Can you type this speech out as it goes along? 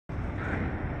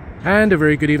And a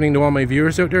very good evening to all my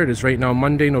viewers out there. It is right now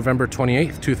Monday, November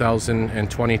 28th,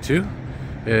 2022.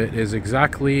 It is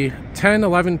exactly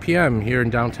 10:11 p.m. here in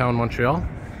downtown Montreal.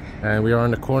 And we are on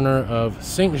the corner of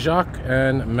Saint-Jacques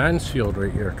and Mansfield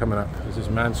right here coming up. This is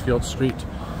Mansfield Street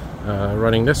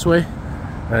running this way.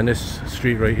 And this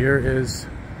street right here is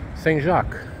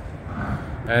Saint-Jacques.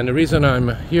 And the reason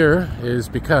I'm here is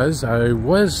because I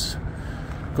was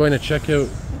going to check out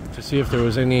to see if there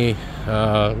was any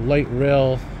light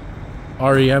rail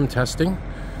REM testing,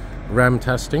 REM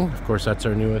testing. Of course, that's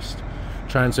our newest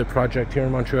transit project here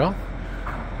in Montreal.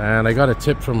 And I got a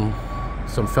tip from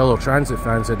some fellow transit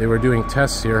fans that they were doing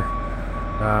tests here.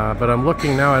 But I'm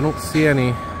looking now, I don't see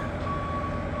any.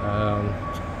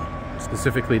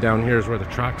 Specifically down here is where the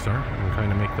tracks are. You can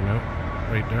kind of make them out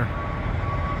right there.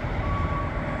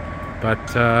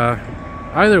 But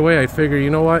either way, I figure, you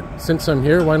know what? Since I'm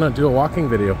here, why not do a walking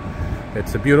video?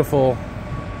 It's a beautiful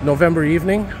November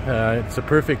evening. It's a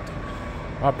perfect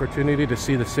opportunity to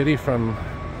see the city from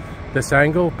this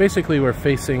angle. Basically, we're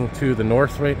facing to the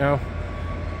north right now.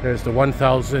 There's the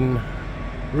 1000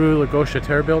 Rue Le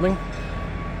Gauchetière building.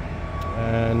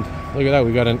 And look at that,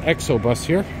 we got an EXO bus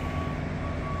here.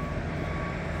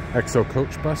 EXO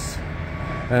coach bus.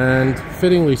 And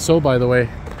fittingly so, by the way,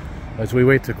 as we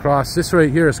wait to cross, this right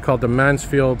here is called the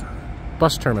Mansfield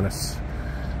bus terminus.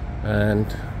 And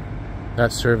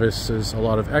that services a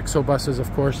lot of EXO buses, of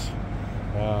course.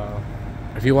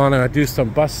 If you want to do some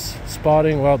bus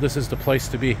spotting, well, this is the place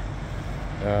to be,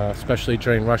 especially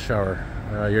during rush hour.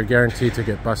 You're guaranteed to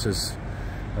get buses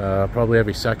probably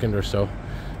every second or so.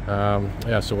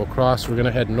 Yeah, so we'll cross. We're going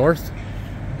to head north.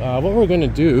 What we're going to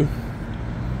do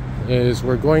is I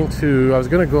was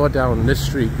going to go down this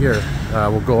street here.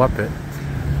 We'll go up it,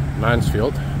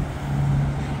 Mansfield.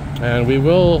 And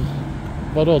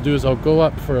what I'll do is I'll go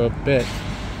up for a bit,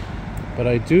 but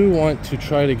I do want to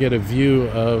try to get a view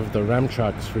of the REM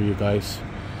tracks for you guys.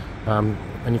 And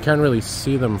you can't really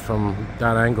see them from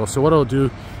that angle. So what I'll do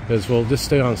is we'll just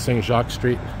stay on Saint-Jacques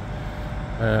Street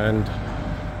and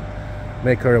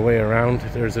make our way around.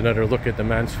 There's another look at the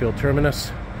Mansfield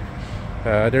terminus.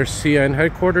 There's CN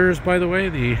headquarters, by the way,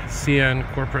 the CN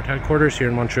corporate headquarters here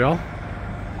in Montreal.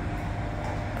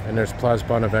 And there's Place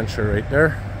Bonaventure right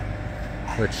there,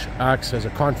 which acts as a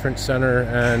conference center,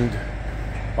 and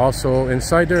also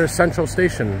inside there is Central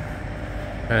Station.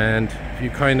 And if you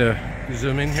kind of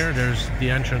zoom in here, there's the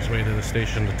entranceway to the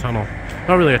station, the tunnel.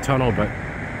 Not really a tunnel, but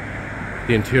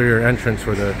the interior entrance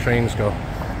where the trains go.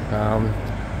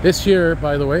 This here,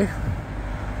 by the way,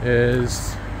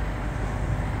 is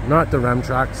not the REM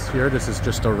tracks here. This is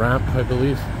just a ramp, I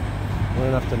believe. We're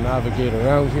gonna have to navigate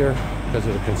around here because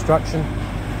of the construction.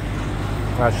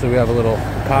 Actually, we have a little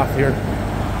path here.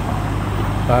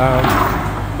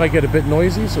 Might get a bit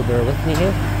noisy, so bear with me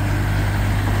here.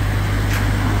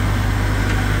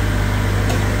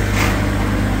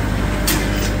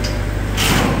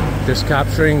 Just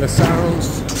capturing the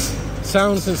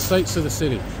sounds and sights of the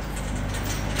city.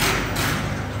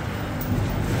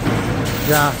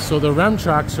 Yeah, so the REM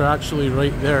tracks are actually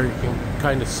right there. You can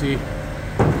kind of see.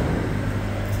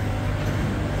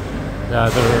 Yeah,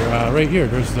 they're right here.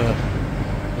 There's the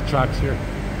tracks here.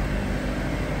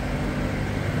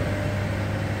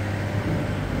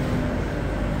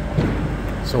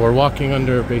 So we're walking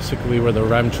under basically where the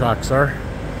REM tracks are.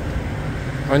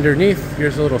 Underneath,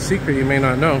 here's a little secret you may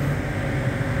not know,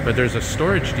 but there's a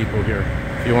storage depot here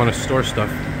if you want to store stuff.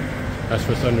 That's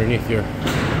what's underneath here.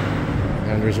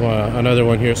 And there's another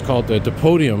one here. It's called the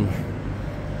Depodium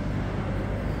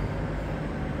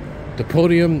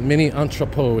Mini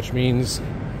Entrepot, which means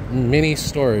mini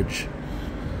storage.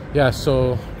 Yeah,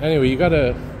 so anyway, you got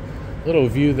a little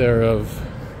view there of,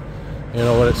 you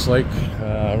know, what it's like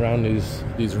around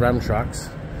these REM tracks.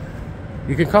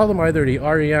 You can call them either the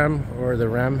REM or the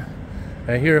REM.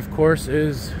 And here, of course,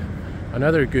 is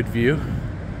another good view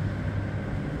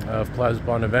of Place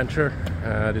Bonaventure.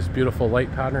 This beautiful light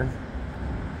pattern.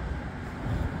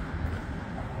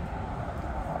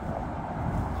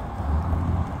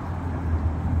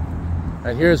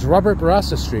 And here's Robert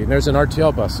Bourassa Street. And there's an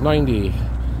RTL bus, 90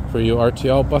 for you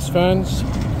RTL bus fans.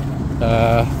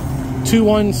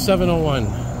 21701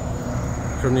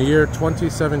 from the year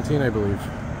 2017, I believe.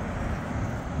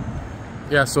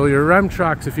 Yeah, so your REM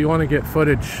tracks, if you want to get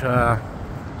footage,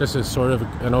 this is sort of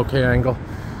an okay angle.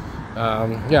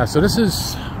 Yeah, so this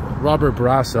is Robert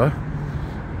Bourassa,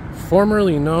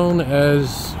 formerly known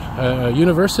as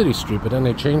University Street, but then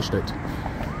they changed it.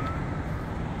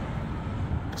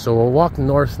 So we'll walk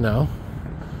north now,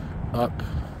 up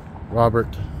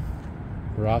Robert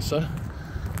Bourassa,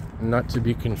 not to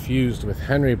be confused with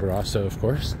Henry Bourassa, of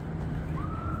course.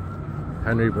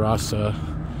 Henry Bourassa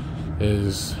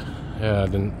is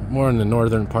more in the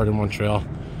northern part of Montreal.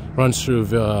 Runs through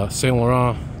Saint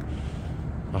Laurent,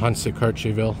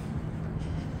 Cartierville.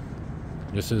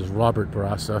 This is Robert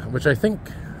Bourassa, which I think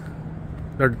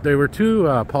they were two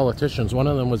politicians. One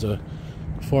of them was a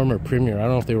former premier. I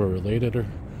don't know if they were related or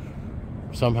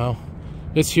somehow.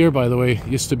 This here, by the way,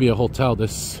 used to be a hotel.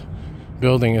 This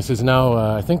building, this is now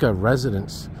I think a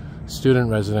residence,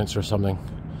 student residence or something.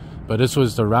 But this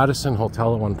was the Radisson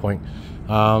Hotel at one point.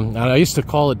 And I used to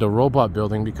call it the robot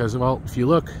building because, well, if you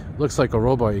look, it looks like a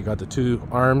robot. You got the two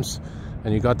arms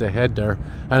and you got the head there.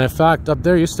 And in fact, up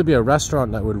there used to be a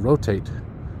restaurant that would rotate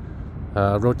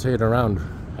around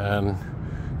and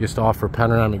used to offer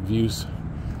panoramic views.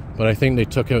 But I think they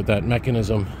took out that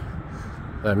mechanism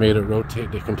that made it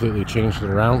rotate. They completely changed it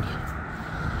around.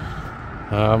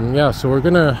 Yeah, so we're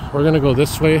gonna go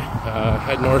this way,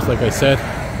 head north, like I said.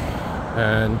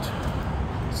 And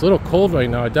it's a little cold right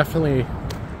now.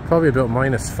 Probably about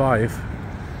 -5.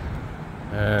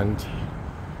 And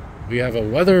we have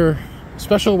a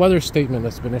special weather statement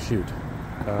that's been issued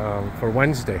for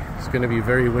Wednesday. It's going to be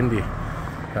very windy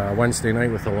Wednesday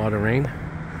night with a lot of rain.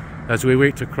 As we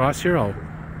wait to cross here, I'll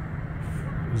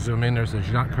zoom in. There's a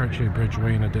Jacques Cartier Bridge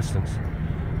way in the distance.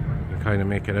 You can kind of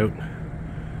make it out.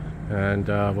 And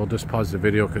we'll just pause the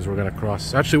video because we're going to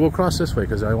cross. Actually, we'll cross this way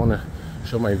because I want to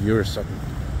show my viewers something.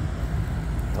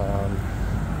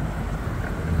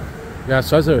 Yeah,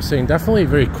 so as I was saying, definitely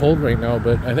very cold right now,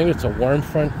 but I think it's a warm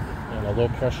front and a low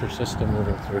pressure system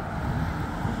moving through.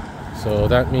 So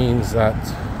that means that,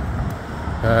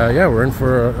 yeah, we're in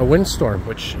for a windstorm,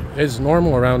 which is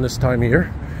normal around this time of year.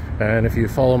 And if you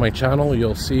follow my channel,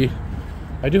 you'll see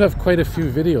I do have quite a few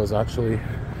videos actually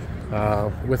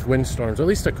with windstorms, at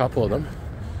least a couple of them.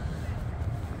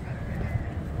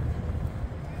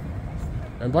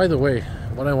 And by the way,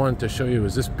 what I wanted to show you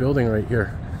is this building right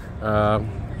here.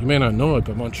 You may not know it,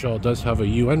 but Montreal does have a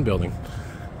UN building.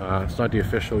 It's not the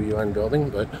official UN building,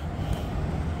 but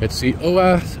it's the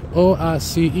OACE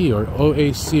or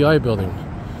OACI building.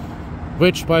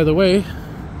 Which, by the way,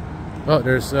 oh,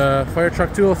 there's Fire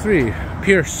Truck 203,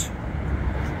 Pierce.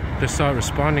 Just saw it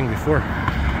responding before.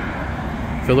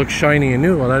 If it looks shiny and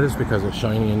new, well, that is because it's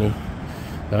shiny and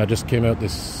new. Just came out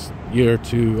this year or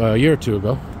two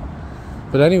ago.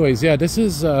 But anyways, yeah, this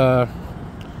is the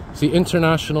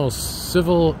International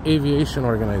Civil Aviation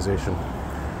Organization.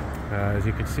 As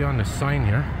you can see on the sign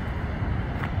here,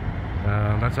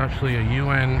 that's actually a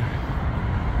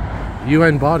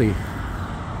UN body,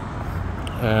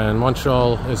 and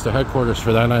Montreal is the headquarters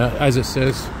for that. And as it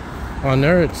says on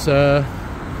there, it's the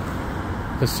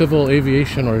Civil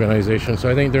Aviation Organization. So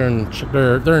I think they're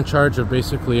in charge of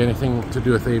basically anything to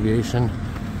do with aviation,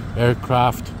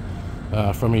 aircraft,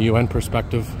 from a UN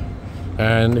perspective.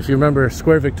 And if you remember,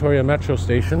 Square Victoria Metro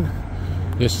Station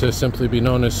used to simply be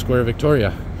known as Square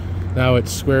Victoria. Now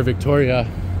it's Square Victoria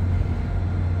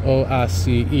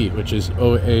OACE, which is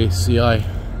OACI.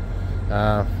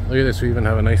 Look at this, we even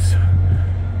have a nice,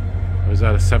 was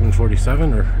that a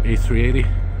 747 or A380?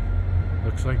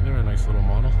 Looks like they're a nice little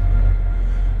model.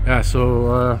 Yeah,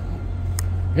 so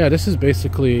yeah, this is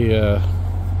basically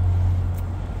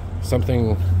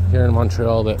something here in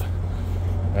Montreal that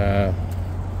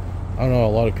I don't know a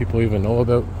lot of people even know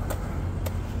about.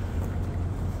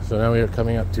 So now we are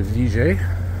coming up to VJ,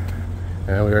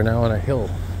 and we are now on a hill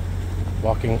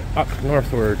walking up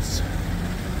northwards.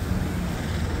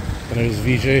 And there's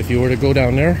VJ. If you were to go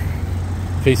down there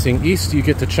facing east, you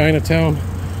get to Chinatown,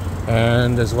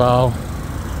 and as well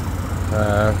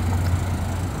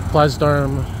Place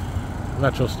d'Armes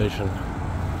Metro Station.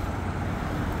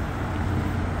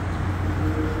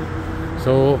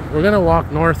 So we're gonna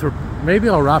walk north, or maybe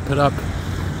I'll wrap it up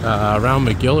around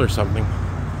McGill or something.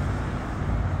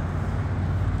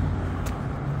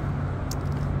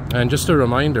 And just a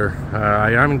reminder,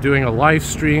 I am doing a live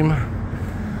stream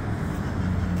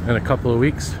in a couple of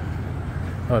weeks.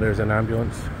 Oh, there's an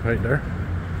ambulance right there.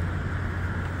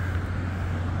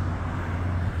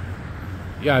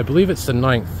 Yeah, I believe it's the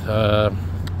 9th,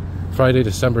 Friday,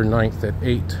 December 9th at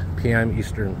 8 p.m.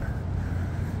 Eastern.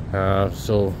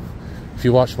 So if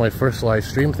you watched my first live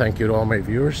stream, thank you to all my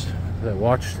viewers that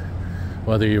watched,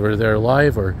 whether you were there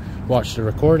live or watched the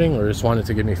recording or just wanted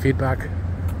to give me feedback.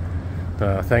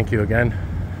 Thank you again.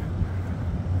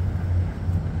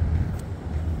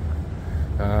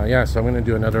 Yeah, so I'm going to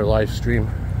do another live stream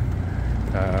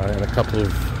in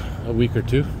a week or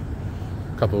two,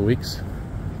 a couple of weeks,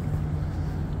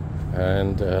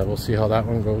 and we'll see how that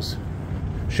one goes.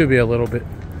 Should be a little bit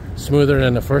smoother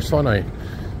than the first one. I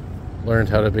learned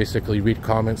how to basically read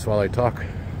comments while I talk.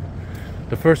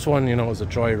 The first one, you know, was a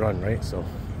dry run, right? So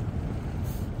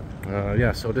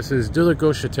Yeah, so this is de la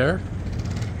Gauchetière.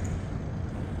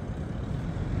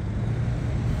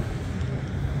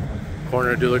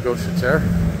 Corner de la Gauchetière.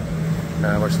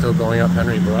 And we're still going up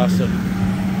Henry Bourassa.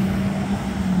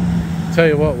 Tell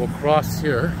you what, we'll cross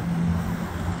here.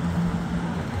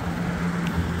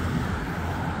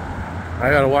 I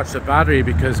gotta watch the battery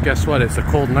because guess what? It's a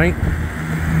cold night.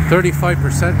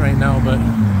 35% right now, but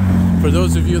for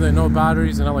those of you that know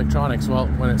batteries and electronics, well,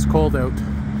 when it's cold out,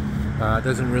 it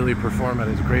doesn't really perform at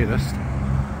its greatest.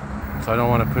 So I don't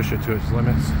want to push it to its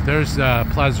limits. There's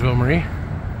Place Ville Marie.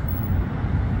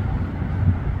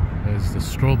 Is the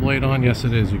strobe light on? Yes,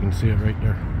 it is. You can see it right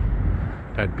there.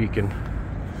 That beacon.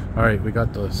 All right, we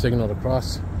got the signal to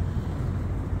cross.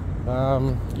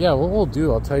 Yeah, what we'll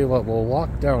do, I'll tell you what, we'll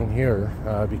walk down here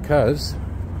because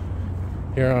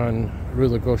here on Rue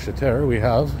La Gauchetière we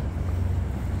have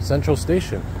Central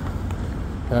Station.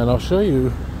 And I'll show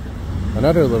you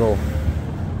another little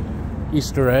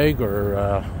Easter egg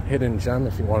or hidden gem,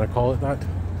 if you want to call it that.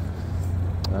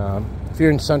 If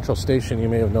you're in Central Station, you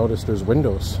may have noticed there's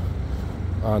windows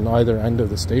on either end of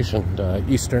the station, the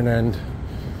eastern end,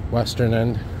 western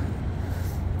end,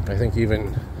 I think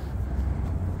even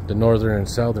the northern and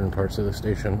southern parts of the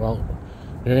station. Well,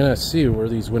 you're gonna see where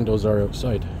these windows are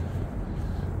outside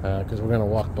because we're gonna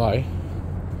walk by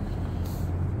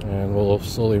and we'll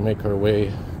slowly make our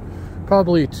way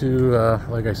probably to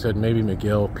like I said, maybe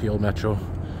McGill, Peel Metro.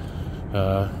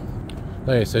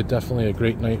 Like I said, definitely a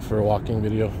great night for a walking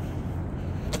video.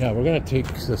 Yeah, we're gonna take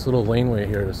this little laneway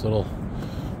here, this little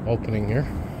opening here,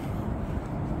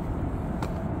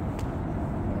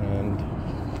 and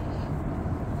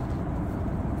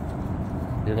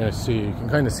you're gonna see, you can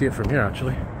kind of see it from here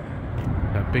actually,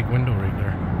 that big window right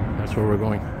there. That's where we're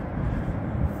going.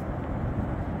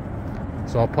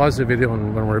 So I'll pause the video,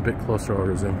 and when we're a bit closer I'll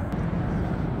resume.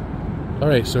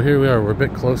 Alright, so here we are, we're a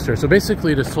bit closer. So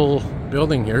basically this whole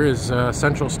building here is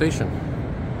Central Station,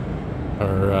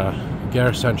 or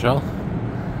Gare Centrale.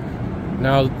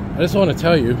 Now, I just want to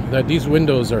tell you that these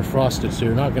windows are frosted, so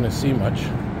you're not going to see much.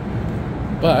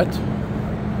 But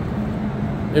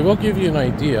it will give you an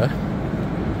idea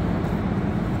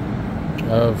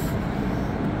of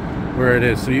where it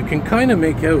is. So you can kind of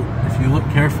make out, if you look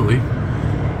carefully,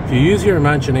 if you use your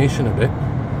imagination a bit,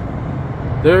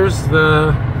 there's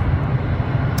the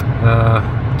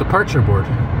departure board.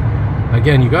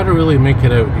 Again, you got to really make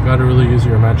it out. You got to really use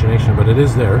your imagination, but it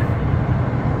is there.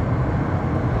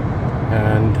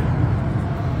 And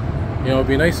you know, it'd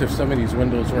be nice if some of these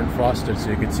windows weren't frosted so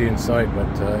you could see inside,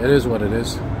 but it is what it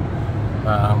is.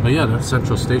 But yeah, that's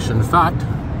Central Station. In fact,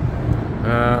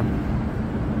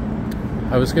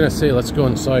 I was gonna say let's go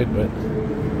inside, but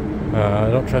I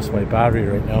don't trust my battery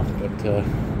right now. But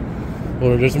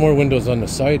well, there's more windows on the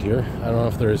side here. I don't know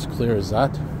if they're as clear as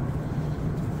that.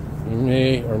 You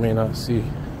may or may not see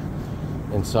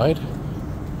inside.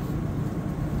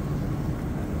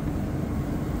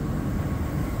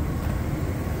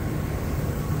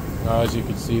 Now, as you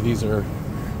can see, these are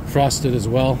frosted as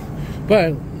well.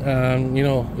 But you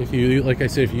know, if you, like I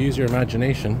said, if you use your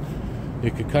imagination,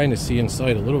 you could kind of see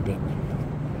inside a little bit.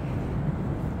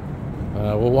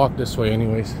 We'll walk this way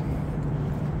anyways.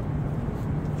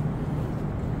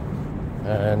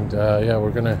 And yeah,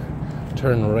 we're gonna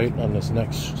turn right on this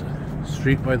next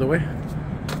street, by the way.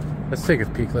 Let's take a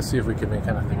peek. Let's see if we can make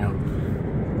anything out.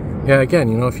 Yeah, again,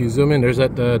 you know, if you zoom in, there's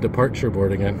that departure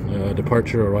board again,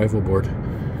 departure arrival board.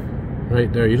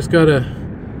 Right there. You just gotta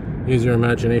use your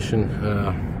imagination.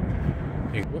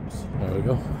 Whoops, there we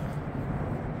go.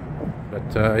 But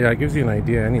yeah, it gives you an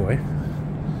idea anyway.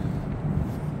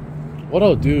 What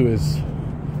I'll do is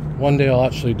one day I'll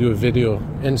actually do a video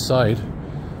inside,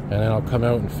 and then I'll come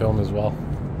out and film as well,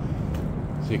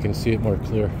 so you can see it more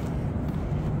clear.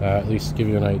 At least give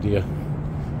you an idea.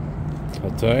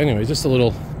 But anyway, just a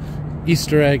little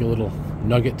Easter egg, a little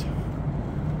nugget.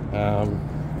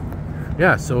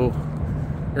 Yeah, so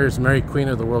there's Mary Queen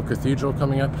of the World Cathedral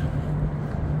coming up,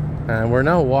 and we're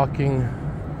now walking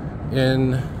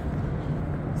in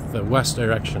the west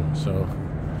direction, so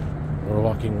we're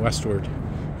walking westward.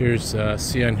 Here's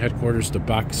CN headquarters, the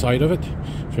back side of it.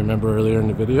 If you remember earlier in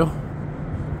the video,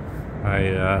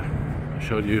 I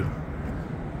showed you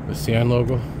the CN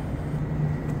logo.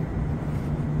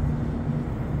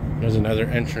 There's another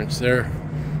entrance there.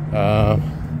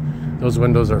 Those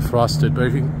windows are frosted, but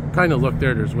if you kind of look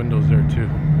there, there's windows there too.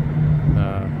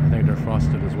 I think they're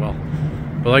frosted as well.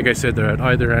 But like I said, they're at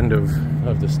either end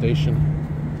of the station.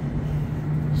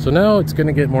 So now it's going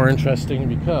to get more interesting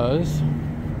because,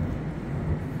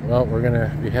 well, we're going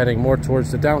to be heading more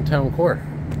towards the downtown core.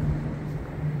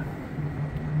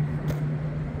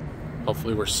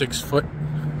 Hopefully we're 6 foot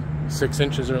 6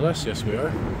 inches or less. Yes, we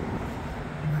are.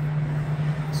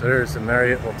 So there's the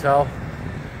Marriott Hotel,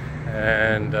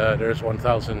 and there's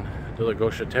 1000 de la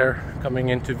Gauchetière coming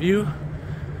into view,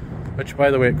 which, by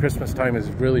the way, at Christmas time is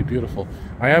really beautiful.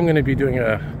 I am going to be doing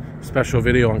a special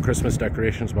video on Christmas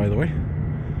decorations, by the way,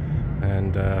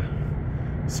 and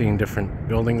seeing different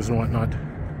buildings and whatnot.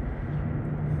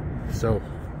 So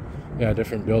yeah,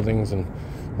 different buildings and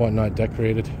whatnot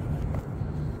decorated,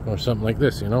 or something like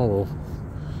this, you know. We'll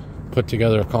put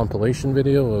together a compilation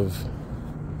video of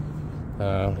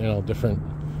you know, different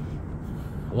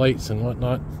lights and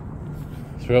whatnot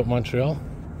throughout Montreal,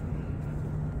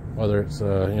 whether it's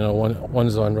you know,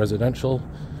 one's on residential,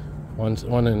 one's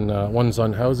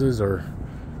on houses or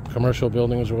commercial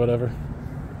buildings or whatever.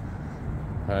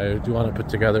 I do want to put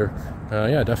together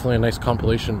yeah, definitely a nice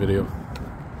compilation video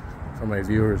for my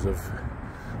viewers of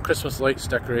Christmas lights,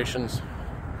 decorations.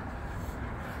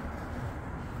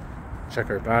 Check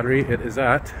our battery. It is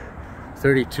at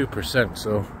 32%,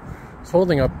 so it's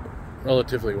holding up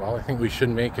relatively well. I think we should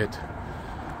make it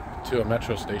to a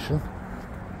metro station.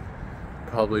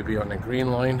 Probably be on the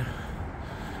green line.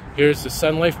 Here's the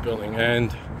Sun Life building,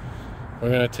 and we're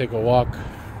going to take a walk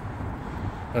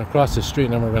across the street,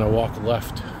 and then we're going to walk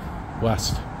left,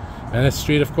 west. And this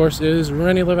street, of course, is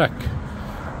René Lévesque.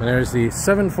 And there's the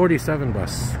 747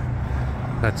 bus.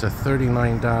 That's a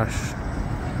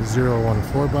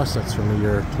 39-014 bus. That's from the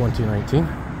year 2019.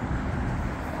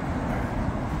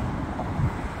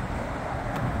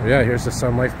 Yeah, here's the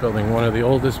Sun Life building, one of the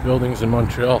oldest buildings in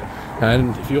Montreal.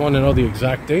 And if you want to know the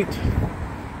exact date,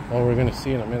 well, we're going to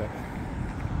see in a minute.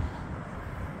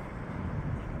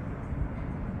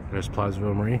 There's Place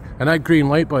Ville Marie. And that green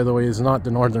light, by the way, is not the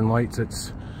Northern Lights.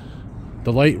 It's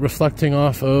the light reflecting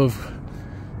off of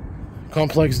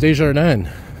Complexe Desjardins,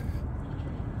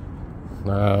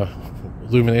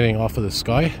 illuminating off of the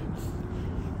sky.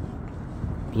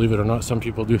 Believe it or not, some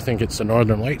people do think it's the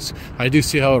Northern Lights. I do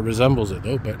see how it resembles it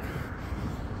though, but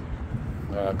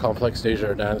Complexe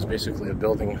Desjardins is basically a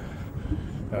building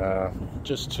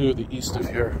just to the east of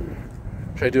here,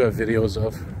 which I do have videos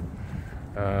of.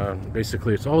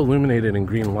 Basically, it's all illuminated in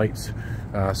green lights,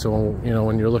 so you know,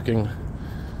 when you're looking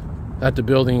at the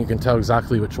building, you can tell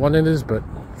exactly which one it is, but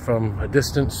from a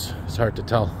distance, it's hard to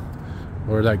tell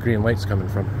where that green light's coming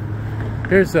from.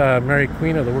 Here's Mary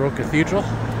Queen of the World Cathedral,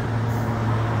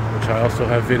 which I also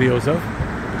have videos of.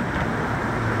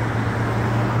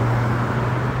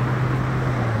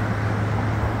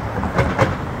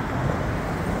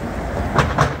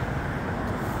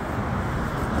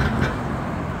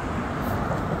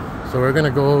 So we're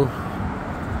gonna go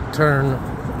turn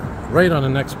right on the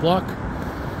next block,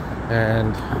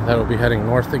 and that'll be heading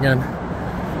north again.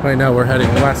 Right now we're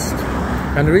heading west,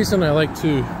 and the reason I like to,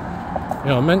 you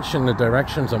know, mention the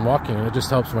directions I'm walking, it just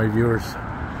helps my viewers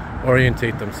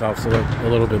orientate themselves a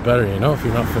little bit better, you know, if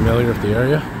you're not familiar with the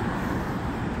area.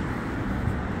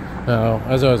 Now,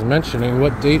 as I was mentioning,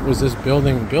 what date was this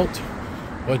building built?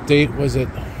 What date was it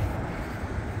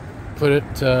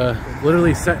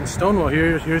literally set in stone? Well,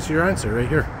 here's your answer right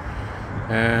here.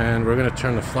 And we're going to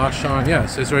turn the flash on. Yeah, it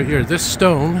says right here, this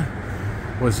stone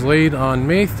was laid on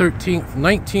May 13th,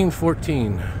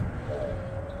 1914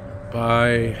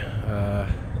 by,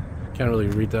 can't really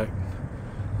read that,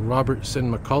 Robertson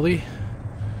Macaulay,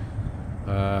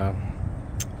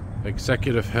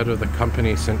 executive head of the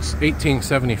company since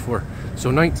 1874.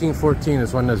 So 1914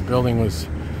 is when this building was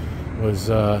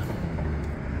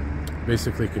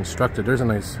basically constructed. There's a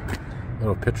nice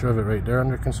little picture of it right there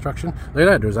under construction. Look at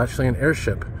that, there's actually an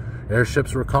airship.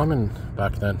 Airships were common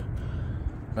back then.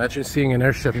 Imagine seeing an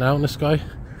airship now in the sky,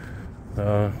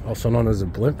 also known as a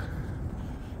blimp.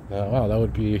 Wow, that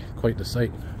would be quite the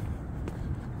sight.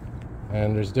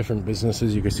 And there's different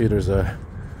businesses. You can see there's a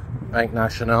Banque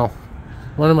Nationale.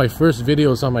 One of my first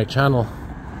videos on my channel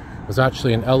was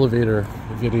actually an elevator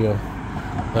video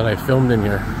that I filmed in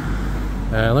here.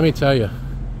 And let me tell you,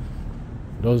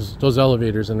 those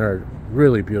elevators in there are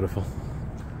really beautiful.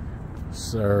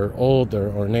 They're old, they're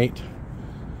ornate.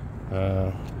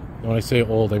 When I say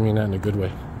old, I mean that in a good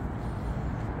way.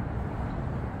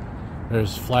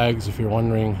 There's flags, if you're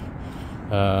wondering.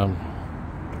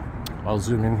 I'll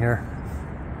zoom in here.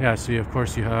 Yeah, so of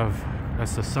course you have,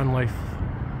 that's the Sun Life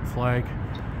flag,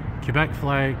 Quebec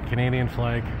flag, Canadian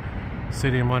flag,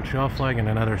 City of Montreal flag, and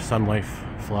another Sun Life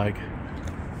flag.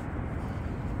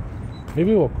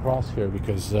 Maybe we'll cross here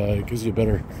because it gives you a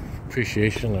better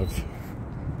appreciation of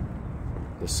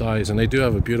the size. And they do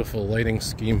have a beautiful lighting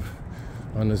scheme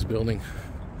on this building.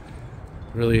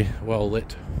 Really well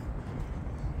lit.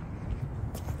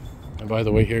 And by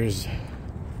the way, here's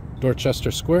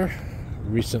Dorchester Square,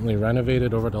 recently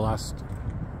renovated over the last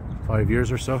 5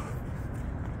 years or so.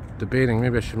 Debating,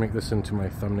 maybe I should make this into my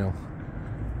thumbnail.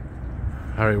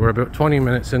 Alright, we're about 20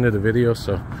 minutes into the video,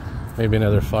 so maybe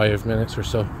another 5 minutes or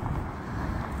so.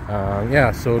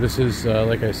 Yeah, so this is,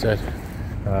 like I said,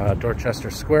 Dorchester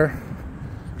Square.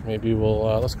 Maybe we'll,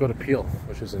 let's go to Peel,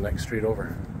 which is the next street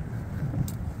over.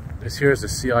 This here is the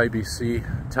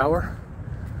CIBC Tower,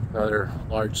 another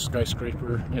large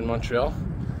skyscraper in Montreal.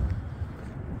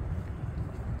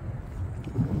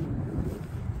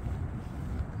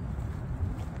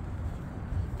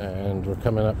 And we're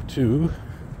coming up to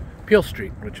Peel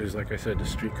Street, which is, like I said, the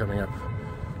street coming up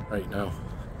right now.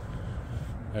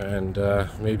 And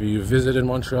maybe you visited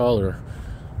Montreal, or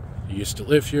you used to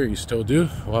live here, you still do.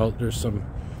 Well, there's some,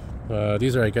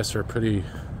 these are, I guess, are pretty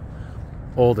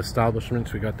old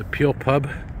establishments. We got the Peel Pub.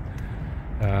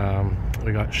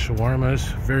 We got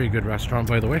shawarmas, very good restaurant,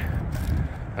 by the way.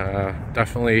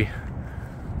 Definitely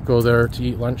go there to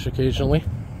eat lunch occasionally.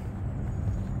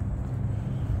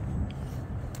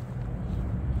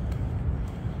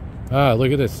 Ah,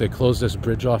 look at this, they close this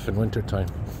bridge off in wintertime.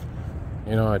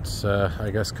 You know, it's,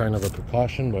 I guess, kind of a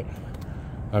precaution, but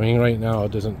I mean, right now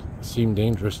it doesn't seem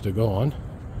dangerous to go on.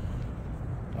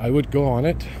 I would go on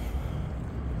it,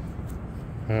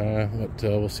 but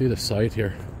we'll see the site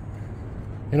here.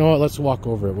 You know what, let's walk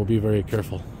over it, we'll be very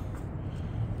careful.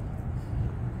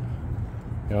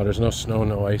 You know, there's no snow,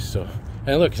 no ice, so...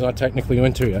 And look, it's not technically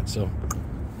winter yet, so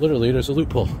literally there's a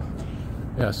loophole.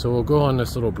 Yeah, so we'll go on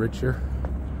this little bridge here,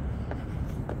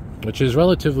 which is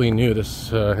relatively new. This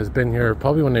has been here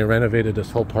probably when they renovated this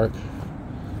whole park.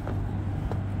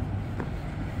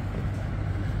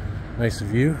 Nice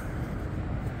view.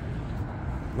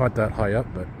 Not that high up,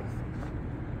 but...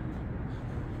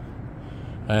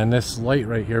 And this light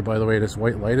right here, by the way, this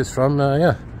white light is from,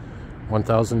 yeah,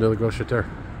 1000 de la Gauchetière.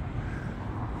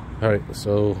 Alright,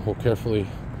 so we'll carefully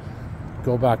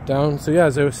go back down. So yeah,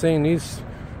 as I was saying, these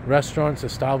restaurants,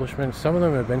 establishments, some of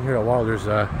them have been here a while. There's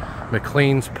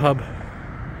McLean's Pub.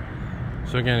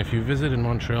 So again, if you visit in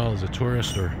Montreal as a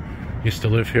tourist, or used to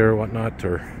live here or whatnot,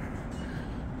 or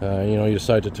you know, you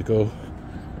decided to go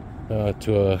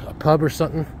to a pub or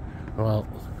something, well,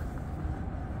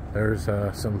 there's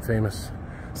some famous,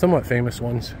 somewhat famous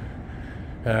ones.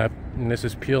 And this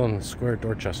is Peel and Square,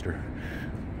 Dorchester.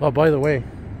 Oh, by the way,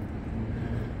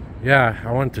 yeah,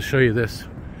 I wanted to show you this.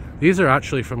 These are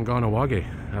actually from Ganawage,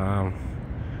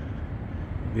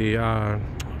 the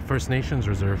First Nations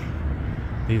Reserve.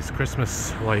 These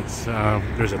Christmas lights.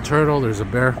 There's a turtle, there's a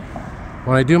bear.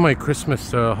 When I do my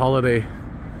Christmas holiday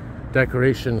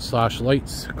decoration /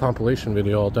 lights compilation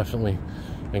video, I'll definitely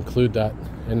include that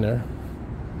in there.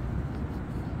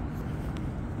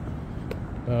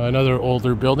 Another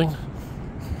older building.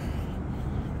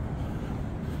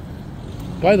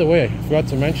 By the way, I forgot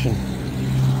to mention,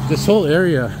 this whole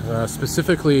area,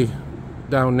 specifically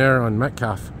down there on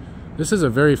Metcalfe, this is a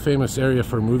very famous area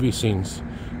for movie scenes.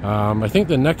 I think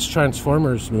the next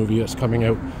Transformers movie that's coming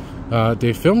out,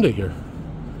 they filmed it here,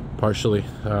 partially.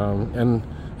 And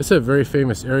it's a very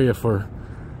famous area for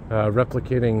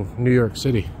replicating New York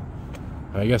City.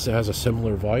 I guess it has a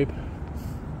similar vibe.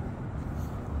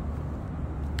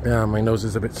 Yeah, my nose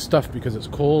is a bit stuffed because it's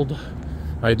cold.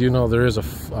 I do know there is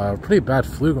a pretty bad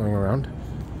flu going around.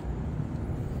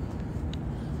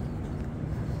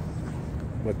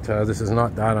 But this is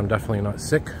not that. I'm definitely not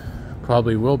sick.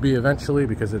 Probably will be eventually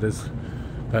because it is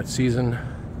that season.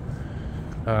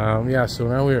 Yeah, so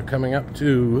now we are coming up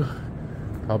to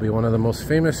probably one of the most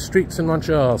famous streets in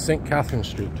Montreal, St. Catherine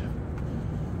Street.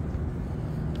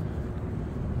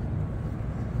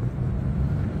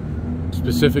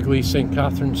 Specifically St.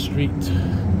 Catherine Street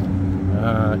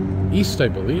East, I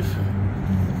believe.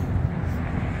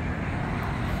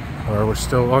 Or we're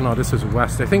still, oh no, this is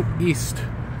west. I think east.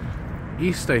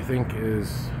 East, I think,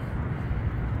 is,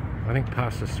 I think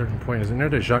past a certain point. Is it near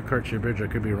the Jacques Cartier Bridge? I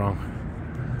could be wrong.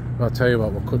 I'll tell you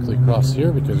what, we'll quickly cross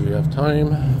here because we have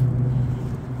time.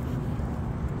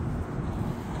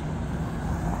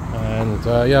 And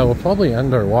yeah, we'll probably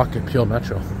end our walk at Peel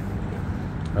Metro.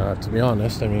 To be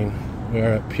honest, I mean, we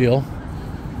are at Peel.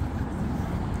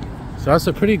 So that's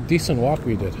a pretty decent walk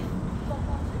we did.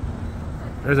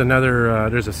 There's another,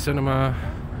 there's a cinema,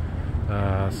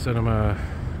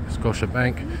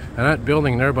 Scotiabank. And that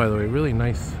building there, by the way, really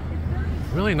nice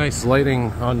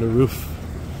lighting on the roof.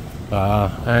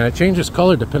 And it changes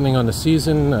color depending on the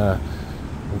season.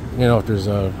 You know, if there's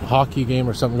a hockey game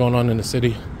or something going on in the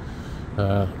city,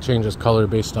 changes color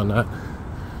based on that.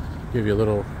 Give you a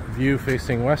little view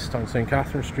facing west on St.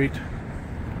 Catherine Street.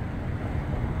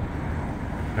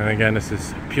 And again, this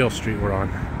is Peel Street we're on.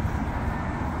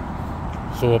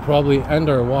 So we'll probably end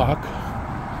our walk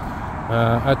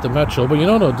at the Metro. But you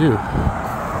know what I'll do?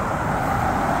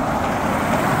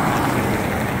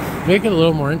 Make it a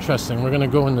little more interesting. We're going to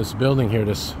go in this building here,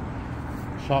 this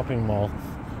shopping mall.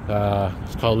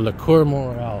 It's called Le Cour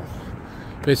Montréal.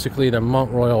 Basically the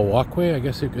Mont Royal Walkway, I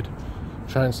guess you could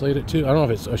translate it to. I don't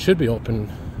know if it should be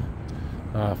open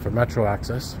for Metro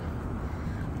access.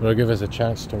 But it'll give us a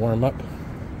chance to warm up.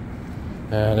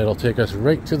 And it'll take us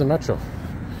right to the Metro.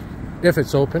 If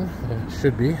it's open, it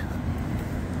should be.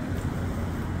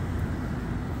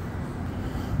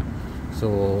 So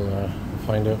we'll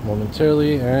find out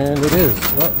momentarily, and it is.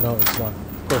 Oh, no, it's not.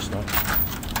 Of course not.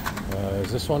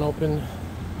 Is this one open?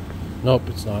 Nope,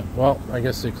 it's not. Well, I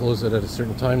guess they close it at a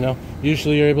certain time now.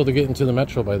 Usually you're able to get into the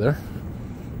Metro by there,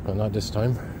 but not this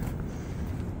time.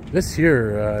 This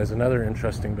here is another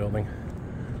interesting building.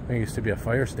 I think it used to be a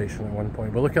fire station at one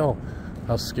point, but look how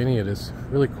skinny it is.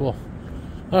 Really cool.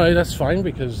 Alright, that's fine,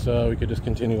 because we could just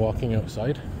continue walking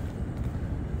outside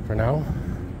for now.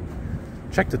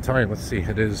 Check the time, let's see,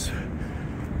 it is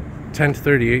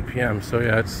 10:38 p.m. so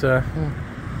yeah, it's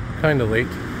kind of late.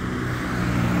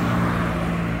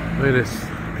 Look at this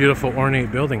beautiful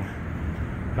ornate building.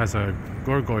 Has a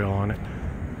gargoyle on it.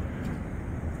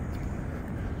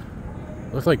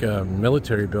 Looks like a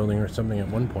military building or something at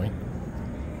one point.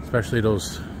 Especially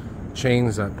those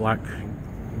chains, that black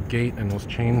gate and those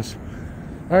chains.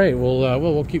 Alright,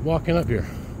 we'll keep walking up here.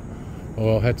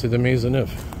 We'll head to the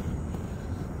Maisonneuve.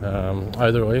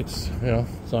 Either way, it's, you know,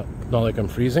 it's not like I'm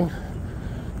freezing.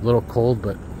 A little cold,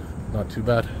 but not too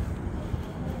bad.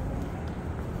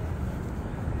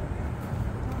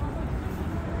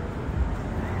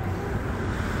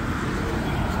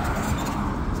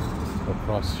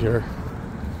 Across here,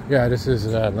 yeah, this is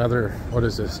another, what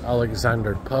is this,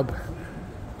 Alexander Pub.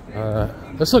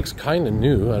 This looks kind of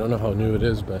new. I don't know how new it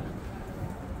is, but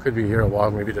could be here a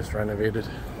while, maybe just renovated.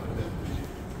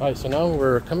 Alright, so now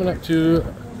we're coming up to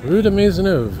Rue de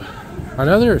Maisonneuve,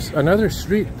 another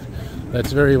street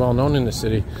that's very well known in the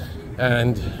city.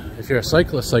 And if you're a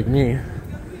cyclist like me,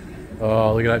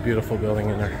 oh, look at that beautiful building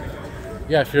in there.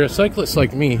 Yeah, if you're a cyclist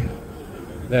like me,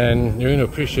 then you're going to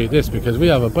appreciate this, because we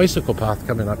have a bicycle path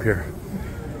coming up here.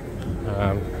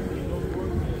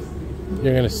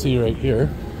 You're going to see right here,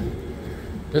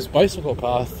 this bicycle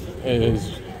path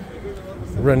is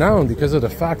renowned because of the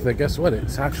fact that, guess what,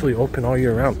 it's actually open all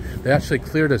year round. They actually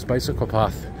cleared this bicycle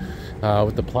path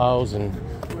with the plows and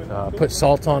put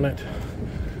salt on it,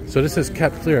 so this is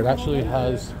kept clear. It actually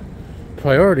has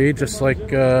priority, just like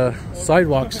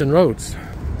sidewalks and roads.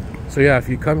 So yeah, if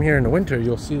you come here in the winter,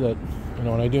 you'll see that, you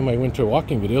know, when I do my winter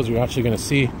walking videos, you're actually going to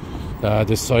see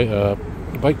this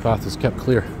bike path is kept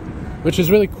clear, which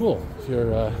is really cool if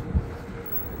you're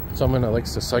someone that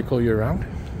likes to cycle year round.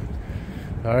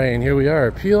 Alright, and here we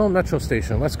are, Peel Metro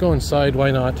Station. Let's go inside,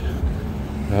 why not?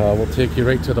 We'll take you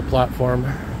right to the platform,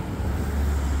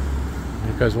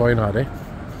 because why not, eh?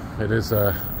 It is,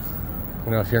 you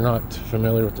know, if you're not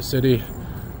familiar with the city,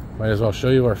 might as well show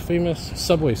you our famous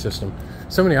subway system.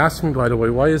 Somebody asked me, by the way,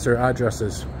 why is there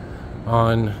addresses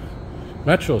on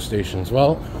metro stations?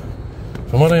 Well,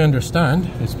 from what I understand,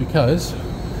 it's because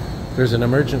there's an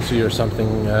emergency or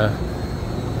something,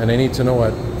 and they need to know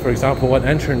what, for example, what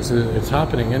entrance it's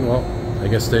happening in. Well, I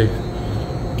guess they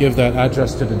give that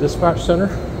address to the dispatch center,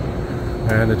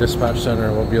 and the dispatch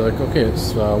center will be like, okay,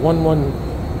 it's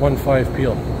 1115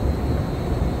 Peel.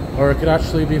 Or it could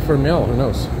actually be for mail, who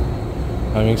knows?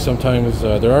 I mean, sometimes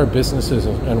there are businesses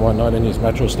and whatnot in these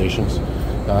metro stations.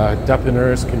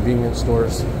 Dépanneurs, convenience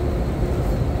stores.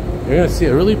 You're going to see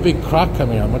a really big crack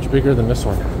coming out, much bigger than this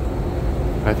one.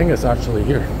 I think it's actually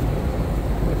here.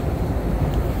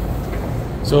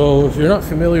 So if you're not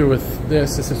familiar with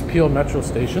this, this is Peel Metro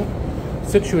Station,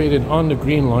 situated on the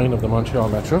green line of the Montreal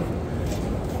Metro.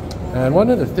 And one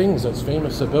of the things that's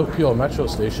famous about Peel Metro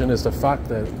Station is the fact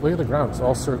that, look at the ground, it's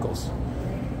all circles.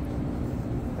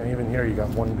 And even here you got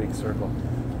one big circle.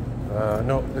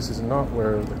 No, this is not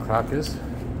where the crack is,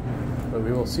 but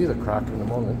we will see the crack in a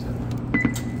moment.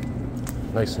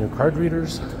 Nice new card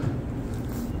readers.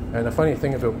 And the funny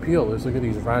thing about Peel is, look at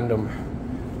these random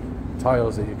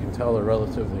tiles that you can tell are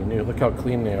relatively new. Look how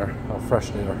clean they are, how fresh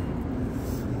they are.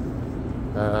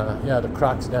 Yeah, the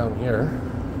crack's down here.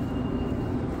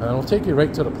 And we'll take you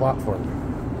right to the platform.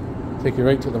 Take you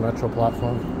right to the metro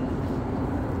platform.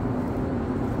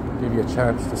 Give you a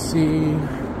chance to see.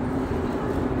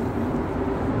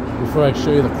 Before I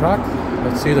show you the crack,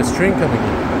 let's see this train coming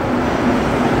in.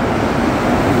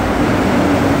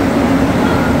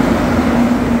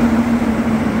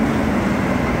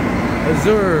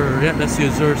 Azure, yeah, that's the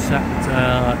Azure set.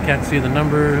 Can't see the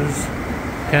numbers.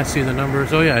 Can't see the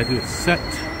numbers. Oh yeah, I do.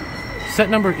 Set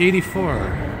number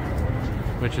 84.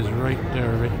 which is right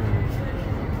there written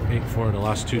 84, the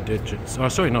last 2 digits. Oh,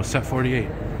 sorry, no, set 48.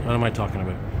 What am I talking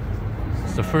about?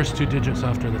 It's the first 2 digits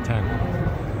after the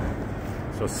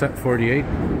 10. So set 48.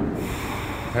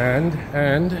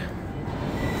 And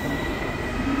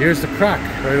here's the crack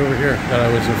right over here that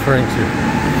I was referring to.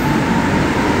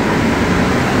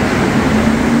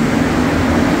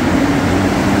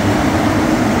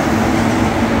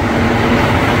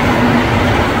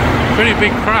 Pretty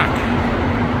big crack.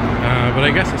 But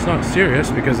I guess it's not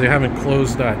serious because they haven't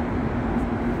closed that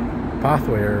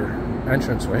pathway or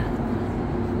entranceway.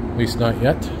 At least not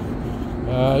yet.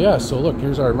 Yeah, so look,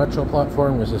 here's our metro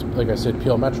platform. This is, like I said,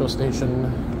 Peel Metro Station.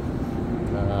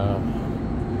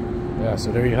 Yeah,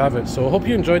 so there you have it. So I hope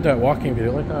you enjoyed that walking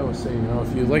video. Like I was saying, you know,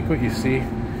 if you like what you see,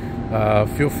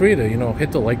 feel free to, you know,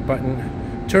 hit the like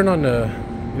button, turn on the,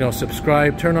 you know,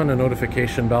 subscribe, turn on the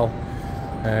notification bell.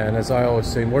 And as I always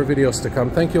say, more videos to come.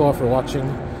 Thank you all for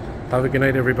watching. Have a good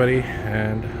night, everybody,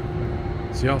 and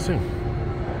see y'all soon.